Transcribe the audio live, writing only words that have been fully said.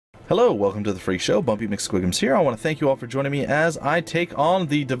Hello, welcome to the Freak Show. Bumpy McSquigums here. I want to thank you all for joining me as I take on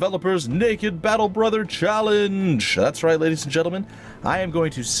the developers' Naked Battle Brother Challenge. That's right, ladies and gentlemen. I am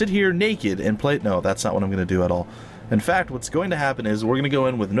going to sit here naked and play... No, that's not what I'm going to do at all. In fact, what's going to happen is we're going to go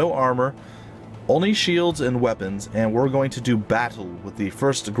in with no armor, only shields and weapons, and we're going to do battle with the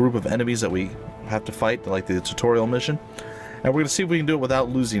first group of enemies that we have to fight, like the tutorial mission. And we're going to see if we can do it without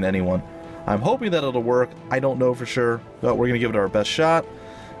losing anyone. I'm hoping that it'll work. I don't know for sure, but we're going to give it our best shot.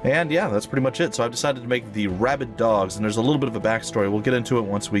 And yeah, that's pretty much it. So I've decided to make the Rabid Dogs, and there's a little bit of a backstory. We'll get into it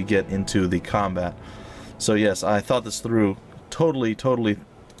once we get into the combat. So yes, I thought this through. Totally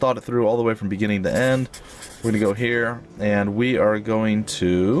thought it through all the way from beginning to end. We're going to go here, and we are going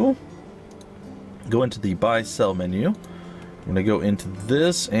to go into the buy sell menu. We're going to go into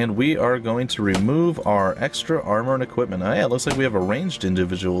this, and we are going to remove our extra armor and equipment. Oh yeah, it looks like we have a ranged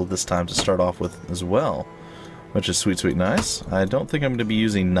individual this time to start off with as well, which is sweet nice. I don't think I'm going to be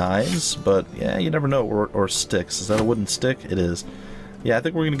using knives, but yeah, you never know. Or sticks. Is that a wooden stick? It is. Yeah, I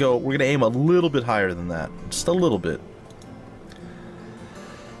think we're going to aim a little bit higher than that. Just a little bit.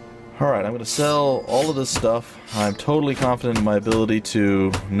 Alright, I'm going to sell all of this stuff. I'm totally confident in my ability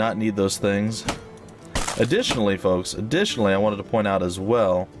to not need those things. Additionally, folks, I wanted to point out as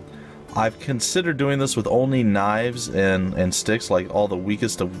well, I've considered doing this with only knives and sticks, like all the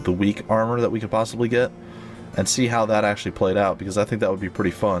weakest of the weak armor that we could possibly get, and see how that actually played out, because I think that would be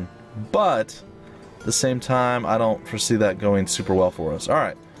pretty fun. But at the same time, I don't foresee that going super well for us.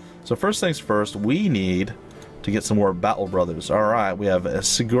 Alright, so first things first, we need to get some more Battle Brothers. Alright, we have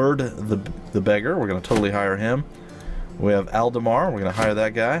Sigurd the Beggar. We're going to totally hire him. We have Aldemar. We're going to hire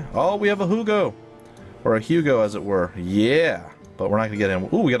that guy. Oh, we have a Hugo. Or a Hugo, as it were. Yeah, but we're not going to get him.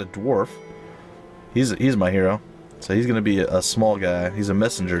 Ooh, we got a dwarf. He's my hero. So he's going to be a small guy. He's a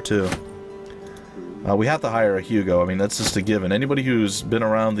messenger, too. We have to hire a Hugo. I mean, that's just a given. Anybody who's been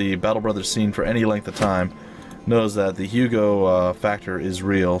around the Battle Brothers scene for any length of time knows that the Hugo factor is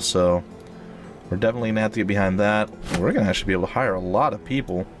real, so we're definitely going to have to get behind that. We're going to actually be able to hire a lot of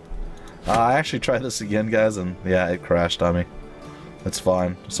people. I actually tried this again, guys, and yeah, it crashed on me. That's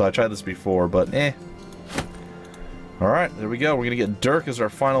fine. So I tried this before, but eh. Alright, there we go. We're going to get Dirk as our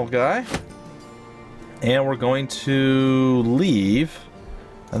final guy. And we're going to leave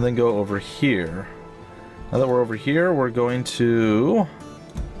and then go over here. Now that we're over here, we're going to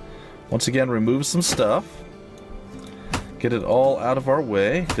once again remove some stuff. Get it all out of our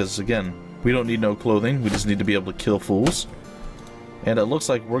way, because again, we don't need no clothing. We just need to be able to kill fools. And it looks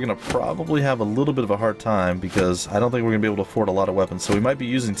like we're going to probably have a little bit of a hard time, because I don't think we're going to be able to afford a lot of weapons. So we might be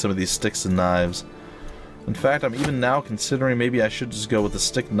using some of these sticks and knives. In fact, I'm even now considering maybe I should just go with the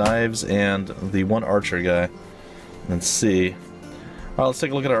stick knives and the one archer guy and see. Alright, let's take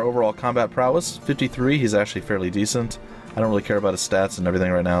a look at our overall combat prowess. 53, he's actually fairly decent. I don't really care about his stats and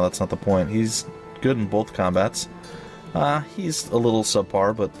everything right now, that's not the point. He's good in both combats. He's a little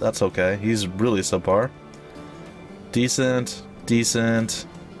subpar, but that's okay. He's really subpar. Decent, decent,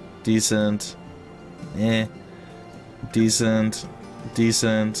 decent, eh, decent,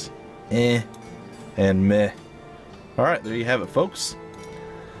 decent, eh, and meh. Alright, there you have it, folks.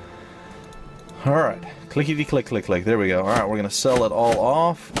 Alright, clickety click click click, there we go. Alright, we're going to sell it all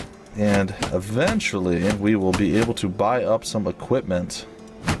off, and eventually we will be able to buy up some equipment.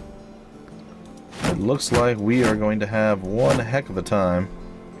 It looks like we are going to have one heck of a time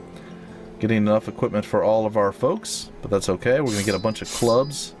getting enough equipment for all of our folks, but that's okay. We're going to get a bunch of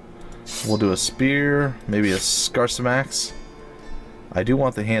clubs. We'll do a spear, maybe a Scarsamax. I do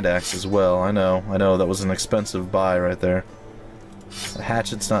want the hand axe as well. I know, that was an expensive buy right there. A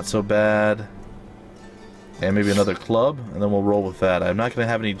hatchet's not so bad. And maybe another club, and then we'll roll with that. I'm not going to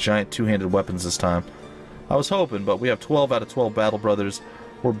have any giant two-handed weapons this time. I was hoping, but we have 12 out of 12 Battle Brothers.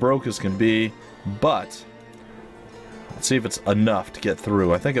 We're broke as can be, but let's see if it's enough to get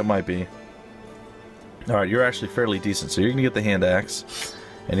through. I think it might be. Alright, you're actually fairly decent, so you're going to get the hand axe,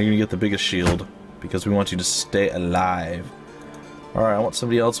 and you're going to get the biggest shield, because we want you to stay alive. Alright, I want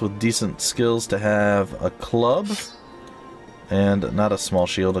somebody else with decent skills to have a club, and not a small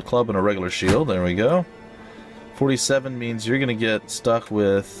shield, a club and a regular shield. There we go. 47 means you're going to get stuck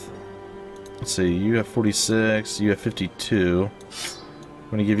with, let's see, you have 46, you have 52. I'm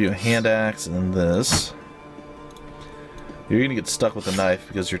going to give you a hand axe and this. You're going to get stuck with a knife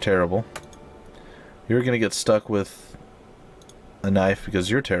because you're terrible. You're going to get stuck with a knife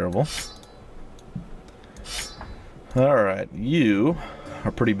because you're terrible. Alright, you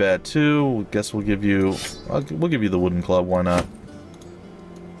are pretty bad too. Guess we'll give you the wooden club, why not?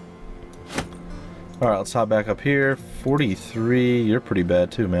 Alright, let's hop back up here. 43, you're pretty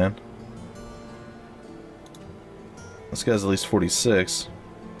bad too, man. This guy's at least 46.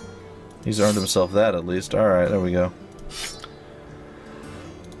 He's earned himself that at least. Alright, there we go.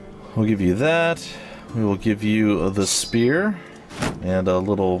 We'll give you that. We will give you the spear and a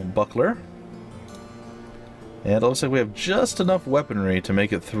little buckler. And it looks like we have just enough weaponry to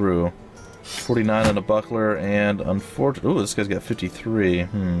make it through. 49 on a buckler, and unfortunately... Ooh, this guy's got 53.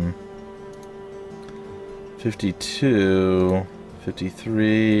 52...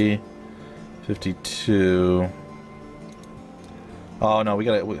 53... 52... Oh no, we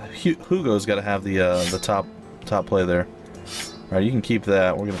gotta... Hugo's gotta have the top play there. Alright, you can keep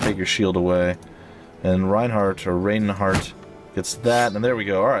that. We're gonna take your shield away. And Reinhardt gets that, and there we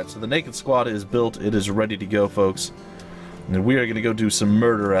go. Alright, so the Naked Squad is built. It is ready to go, folks. And we are going to go do some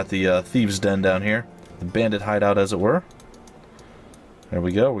murder at the Thieves' Den down here. The bandit hideout, as it were. There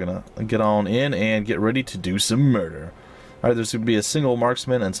we go. We're going to get on in and get ready to do some murder. Alright, there's going to be a single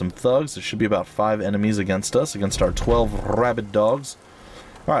marksman and some thugs. There should be about 5 enemies against us, against our 12 Rabid Dogs.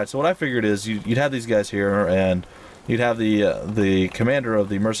 Alright, so what I figured is you'd have these guys here, and you'd have the commander of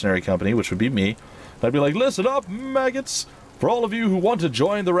the mercenary company, which would be me. I'd be like, listen up, maggots! For all of you who want to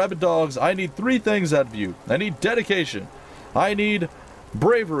join the Rabid Dogs, I need 3 things out of you. I need dedication, I need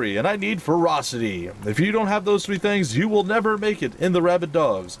bravery, and I need ferocity. If you don't have those 3 things, you will never make it in the Rabid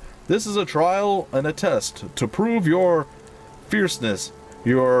Dogs. This is a trial and a test to prove your fierceness,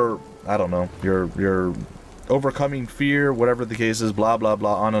 your, I don't know, your overcoming fear, whatever the case is, blah, blah,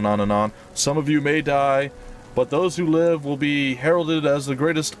 blah, on and on and on. Some of you may die, but those who live will be heralded as the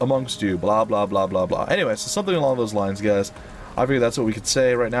greatest amongst you, blah, blah, blah, blah, blah. Anyway, so something along those lines, guys. I figure that's what we could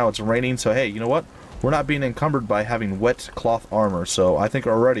say. Right now it's raining, so hey, you know what? We're not being encumbered by having wet cloth armor, so I think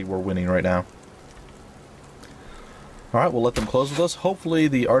already we're winning right now. Alright, we'll let them close with us. Hopefully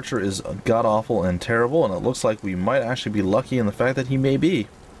the archer is god-awful and terrible, and it looks like we might actually be lucky in the fact that he may be.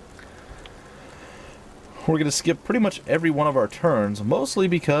 We're going to skip pretty much every one of our turns, mostly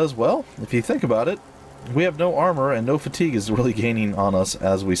because, well, if you think about it, we have no armor and no fatigue is really gaining on us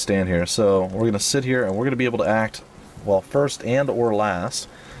as we stand here. So we're going to sit here and we're going to be able to act, well, first and or last.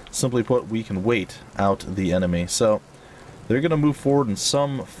 Simply put, we can wait out the enemy. So they're going to move forward in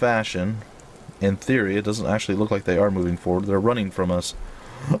some fashion. In theory, it doesn't actually look like they are moving forward. They're running from us.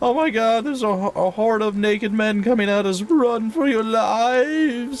 Oh my god, there's a horde of naked men coming at us. Run for your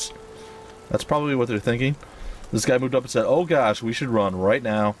lives! That's probably what they're thinking. This guy moved up and said, oh gosh, we should run right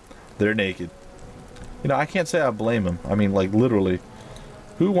now. They're naked. You know, I can't say I blame him. I mean, like, literally.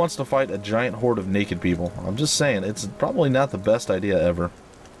 Who wants to fight a giant horde of naked people? I'm just saying, it's probably not the best idea ever.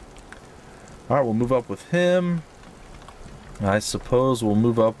 Alright, we'll move up with him. I suppose we'll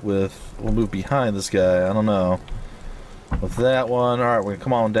move behind this guy. I don't know. With that one. Alright, we're going to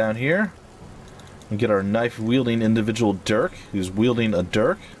come on down here. And get our knife-wielding individual Dirk, who's wielding a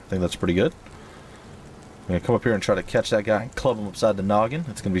dirk. I think that's pretty good. We're going to come up here and try to catch that guy and club him upside the noggin.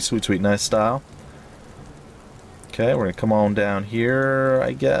 It's going to be sweet, sweet, nice style. Okay, we're going to come on down here,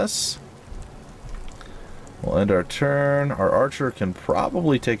 I guess. We'll end our turn. Our archer can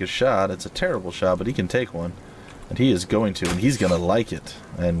probably take a shot. It's a terrible shot, but he can take one. And he is going to, and he's going to like it.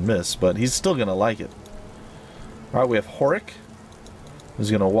 And miss, but he's still going to like it. Alright, we have Horik, who's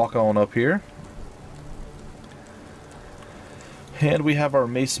going to walk on up here. And we have our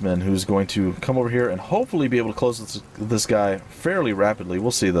maceman, who's going to come over here and hopefully be able to close this guy fairly rapidly.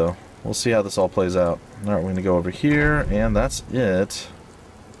 We'll see, though. We'll see how this all plays out. Alright, we're going to go over here, and that's it.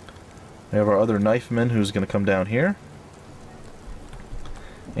 We have our other knifeman, who's going to come down here.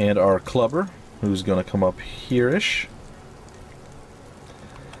 And our clubber, who's going to come up here-ish.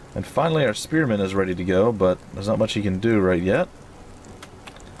 And finally, our spearman is ready to go, but there's not much he can do right yet.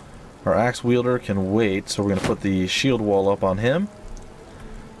 Our axe wielder can wait, so we're going to put the shield wall up on him.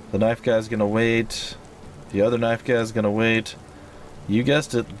 The knife guy's going to wait. The other knife guy's going to wait. You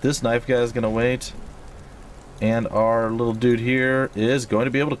guessed it, this knife guy's going to wait. And our little dude here is going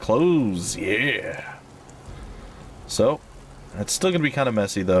to be able to close. Yeah! So, it's still going to be kind of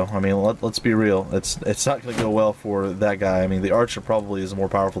messy, though. I mean, let's be real. It's not going to go well for that guy. I mean, the archer probably is more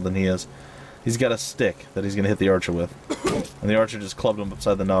powerful than he is. He's got a stick that he's going to hit the archer with. And the archer just clubbed him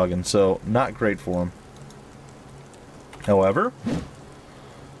upside the noggin, so not great for him. However,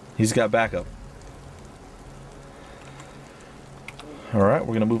 he's got backup. Alright, we're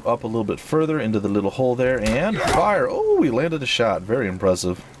going to move up a little bit further into the little hole there, and fire! Oh, we landed a shot. Very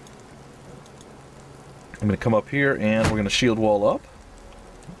impressive. I'm going to come up here, and we're going to shield wall up.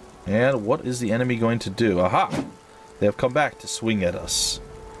 And what is the enemy going to do? Aha! They have come back to swing at us.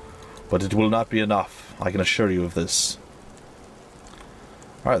 But it will not be enough. I can assure you of this.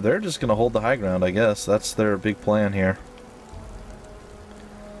 Alright, they're just going to hold the high ground, I guess. That's their big plan here.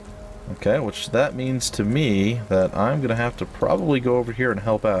 Okay, which that means to me that I'm going to have to probably go over here and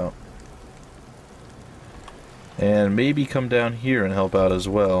help out. And maybe come down here and help out as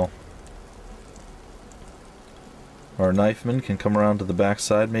well. Our knifeman can come around to the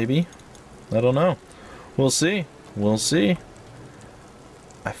backside, maybe. I don't know. We'll see. We'll see.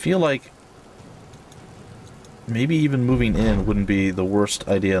 I feel like maybe even moving in wouldn't be the worst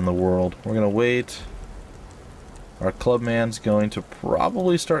idea in the world. We're going to wait. Our clubman's going to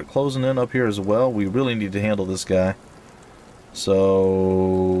probably start closing in up here as well. We really need to handle this guy.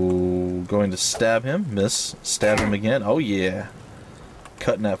 So, going to stab him. Miss. Stab him again. Oh, yeah.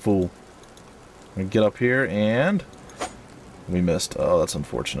 Cutting that fool. We get up here and we missed. Oh, that's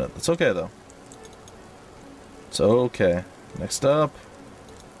unfortunate. It's okay, though. It's okay. Next up,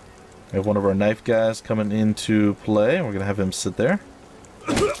 we have one of our knife guys coming into play. We're going to have him sit there.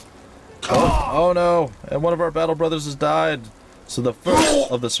 Oh no! And one of our battle brothers has died. So the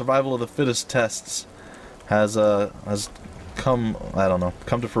first of the survival of the fittest tests has come, I don't know,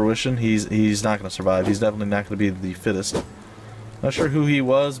 come to fruition. He's not going to survive. He's definitely not going to be the fittest. Not sure who he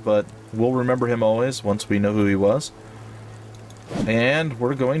was, but we'll remember him always once we know who he was. And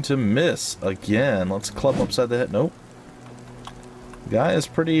we're going to miss again. Let's club him upside the head. Nope. Guy is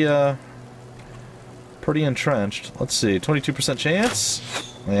pretty entrenched. Let's see, 22% chance.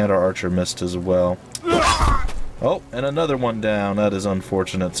 And our archer missed as well. Oh, and another one down. That is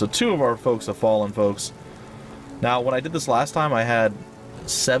unfortunate. So 2 of our folks have fallen, folks. Now, when I did this last time, I had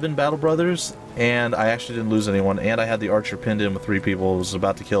 7 battle brothers, and I actually didn't lose anyone, and I had the archer pinned in with 3 people. I was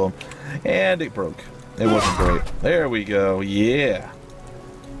about to kill him, and it broke. It wasn't great. There we go. Yeah.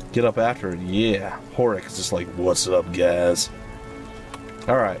 Get up after it. Yeah. Horik is just like, what's up, guys?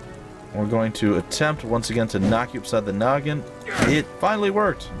 Alright. We're going to attempt once again to knock you upside the noggin. It finally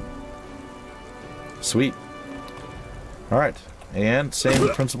worked. Sweet. Alright. And same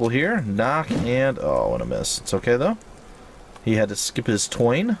principle here. Knock and... oh, and a miss. It's okay, though. He had to skip his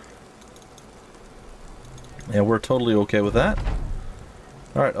twain. And we're totally okay with that.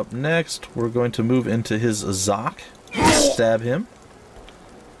 Alright, up next, we're going to move into his Zoc. Stab him.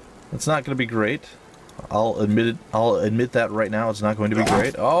 It's not going to be great. I'll admit that right now. It's not going to be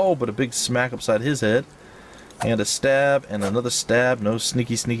great. Oh, but a big smack upside his head. And a stab, and another stab. No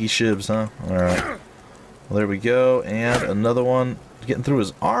sneaky shivs, huh? Alright. Well, there we go. And another one. Getting through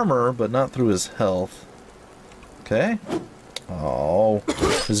his armor, but not through his health. Okay. Oh.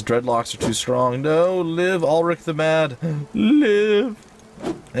 His dreadlocks are too strong. No, live, Ulrich the Mad. Live.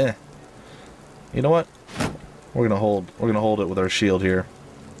 Eh. You know what? We're gonna hold it with our shield here.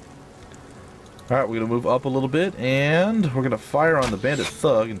 Alright, we're gonna move up a little bit, and we're gonna fire on the bandit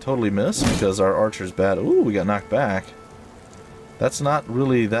thug and totally miss because our archer's bad. Ooh, we got knocked back. That's not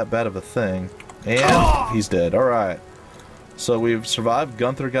really that bad of a thing. And he's dead. Alright. So we've survived.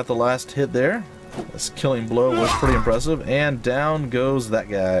 Gunther got the last hit there. This killing blow was pretty impressive. And down goes that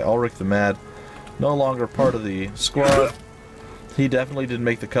guy, Ulrich the Mad. No longer part of the squad. He definitely didn't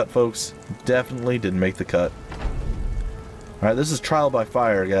make the cut, folks. Definitely didn't make the cut. Alright, this is trial by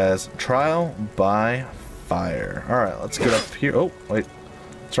fire, guys. Trial by fire. Alright, let's get up here. Oh, wait.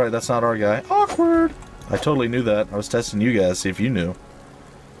 That's right, that's not our guy. Awkward! I totally knew that. I was testing you guys, see if you knew.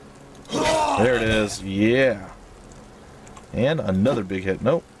 There it is. Yeah. And another big hit.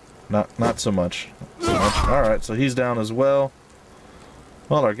 Nope. Not so much. Alright, so he's down as well.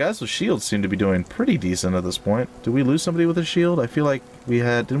 Well, our guys with shields seem to be doing pretty decent at this point. Did we lose somebody with a shield? I feel like we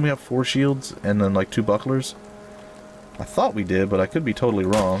had... didn't we have 4 shields and then like 2 bucklers? I thought we did, but I could be totally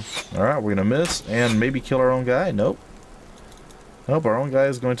wrong. Alright, we're going to miss and maybe kill our own guy. Nope. Nope, our own guy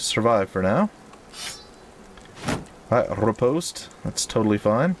is going to survive for now. Alright, riposte. That's totally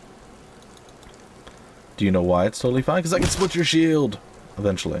fine. Do you know why it's totally fine? Because I can split your shield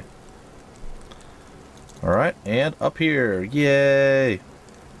eventually. Alright, and up here. Yay!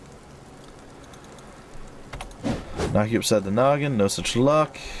 Knock you upside the noggin. No such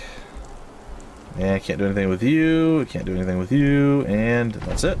luck. And I can't do anything with you. Can't do anything with you. And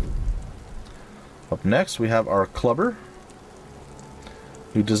that's it. Up next, we have our clubber.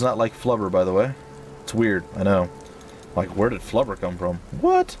 Who does not like flubber, by the way. It's weird, I know. Like, where did flubber come from?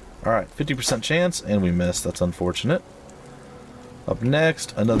 What? Alright, 50% chance, and we missed. That's unfortunate. Up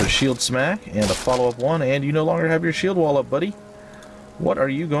next, another shield smack, and a follow-up one, and you no longer have your shield wall up, buddy. What are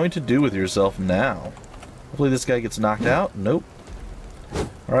you going to do with yourself now? Hopefully this guy gets knocked out. Nope.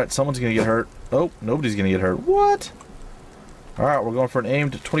 Alright, someone's going to get hurt. Oh, nobody's going to get hurt. What? Alright, we're going for an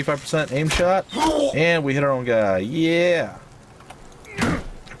aimed 25% aim shot, and we hit our own guy. Yeah!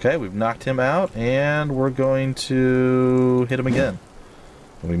 Okay, we've knocked him out, and we're going to hit him again.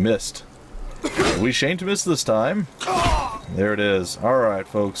 We missed. We shan't miss this time. There it is. Alright,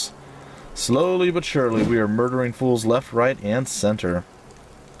 folks. Slowly but surely, we are murdering fools left, right, and center.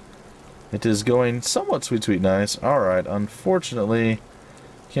 It is going somewhat sweet nice. Alright, unfortunately,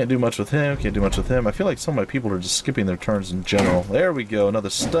 can't do much with him, can't do much with him. I feel like some of my people are just skipping their turns in general. There we go, another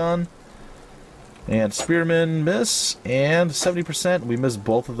stun. And Spearman miss, and 70%. We missed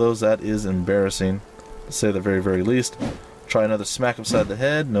both of those. That is embarrassing, to say the very, very least. Try another smack upside the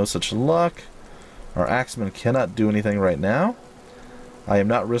head. No such luck. Our Axeman cannot do anything right now. I am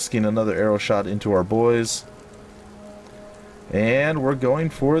not risking another arrow shot into our boys. And we're going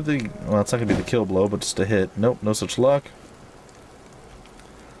for the... well, it's not going to be the kill blow, but just a hit. Nope, no such luck.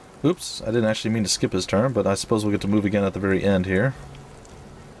 Oops, I didn't actually mean to skip his turn, but I suppose we'll get to move again at the very end here.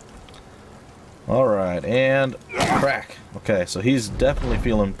 Alright, and crack. Okay, so he's definitely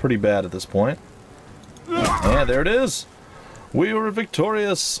feeling pretty bad at this point. And there it is! We were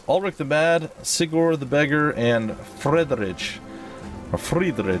victorious! Ulrich the Mad, Sigurd the Beggar, and Friedrich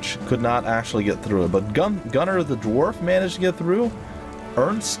could not actually get through it. But Gunnar the Dwarf managed to get through.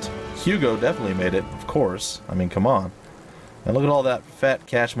 Ernst, Hugo definitely made it, of course. I mean, come on. And look at all that fat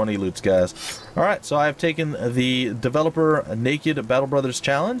cash money loots, guys. Alright, so I've taken the Developer Naked Battle Brothers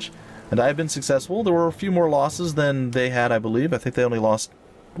Challenge, and I've been successful. There were a few more losses than they had, I believe. I think they only lost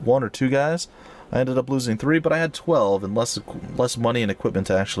 1 or 2 guys. I ended up losing 3, but I had 12 and less money and equipment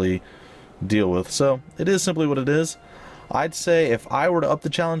to actually deal with. So, it is simply what it is. I'd say if I were to up the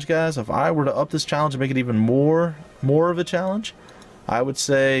challenge, guys, if I were to up this challenge and make it even more of a challenge, I would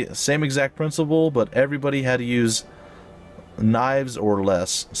say same exact principle, but everybody had to use knives or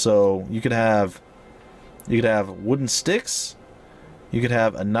less. So you could have wooden sticks, you could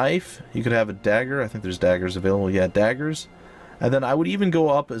have a knife, you could have a dagger. I think there's daggers available. Yeah, daggers. And then I would even go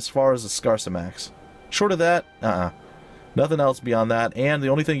up as far as a Scarsamax. Short of that, nothing else beyond that. And the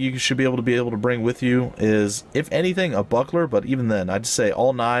only thing you should be able to bring with you is, if anything, a buckler. But even then, I'd say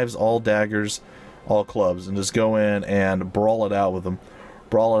all knives, all daggers, all clubs, and just go in and brawl it out with them.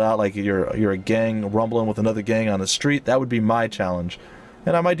 Brawl it out like you're a gang rumbling with another gang on the street. That would be my challenge.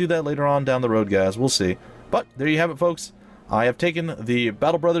 And I might do that later on down the road, guys. We'll see. But there you have it, folks. I have taken the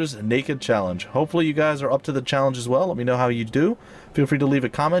Battle Brothers Naked Challenge. Hopefully you guys are up to the challenge as well. Let me know how you do. Feel free to leave a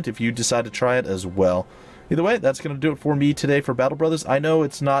comment if you decide to try it as well. Either way, that's going to do it for me today for Battle Brothers. I know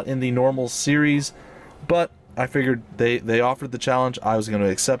it's not in the normal series, but I figured they offered the challenge. I was going to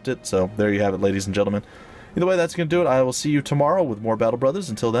accept it, so there you have it, ladies and gentlemen. Either way, that's going to do it. I will see you tomorrow with more Battle Brothers.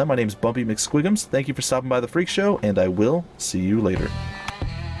 Until then, my name's Bumpy McSquigums. Thank you for stopping by the Freak Show, and I will see you later.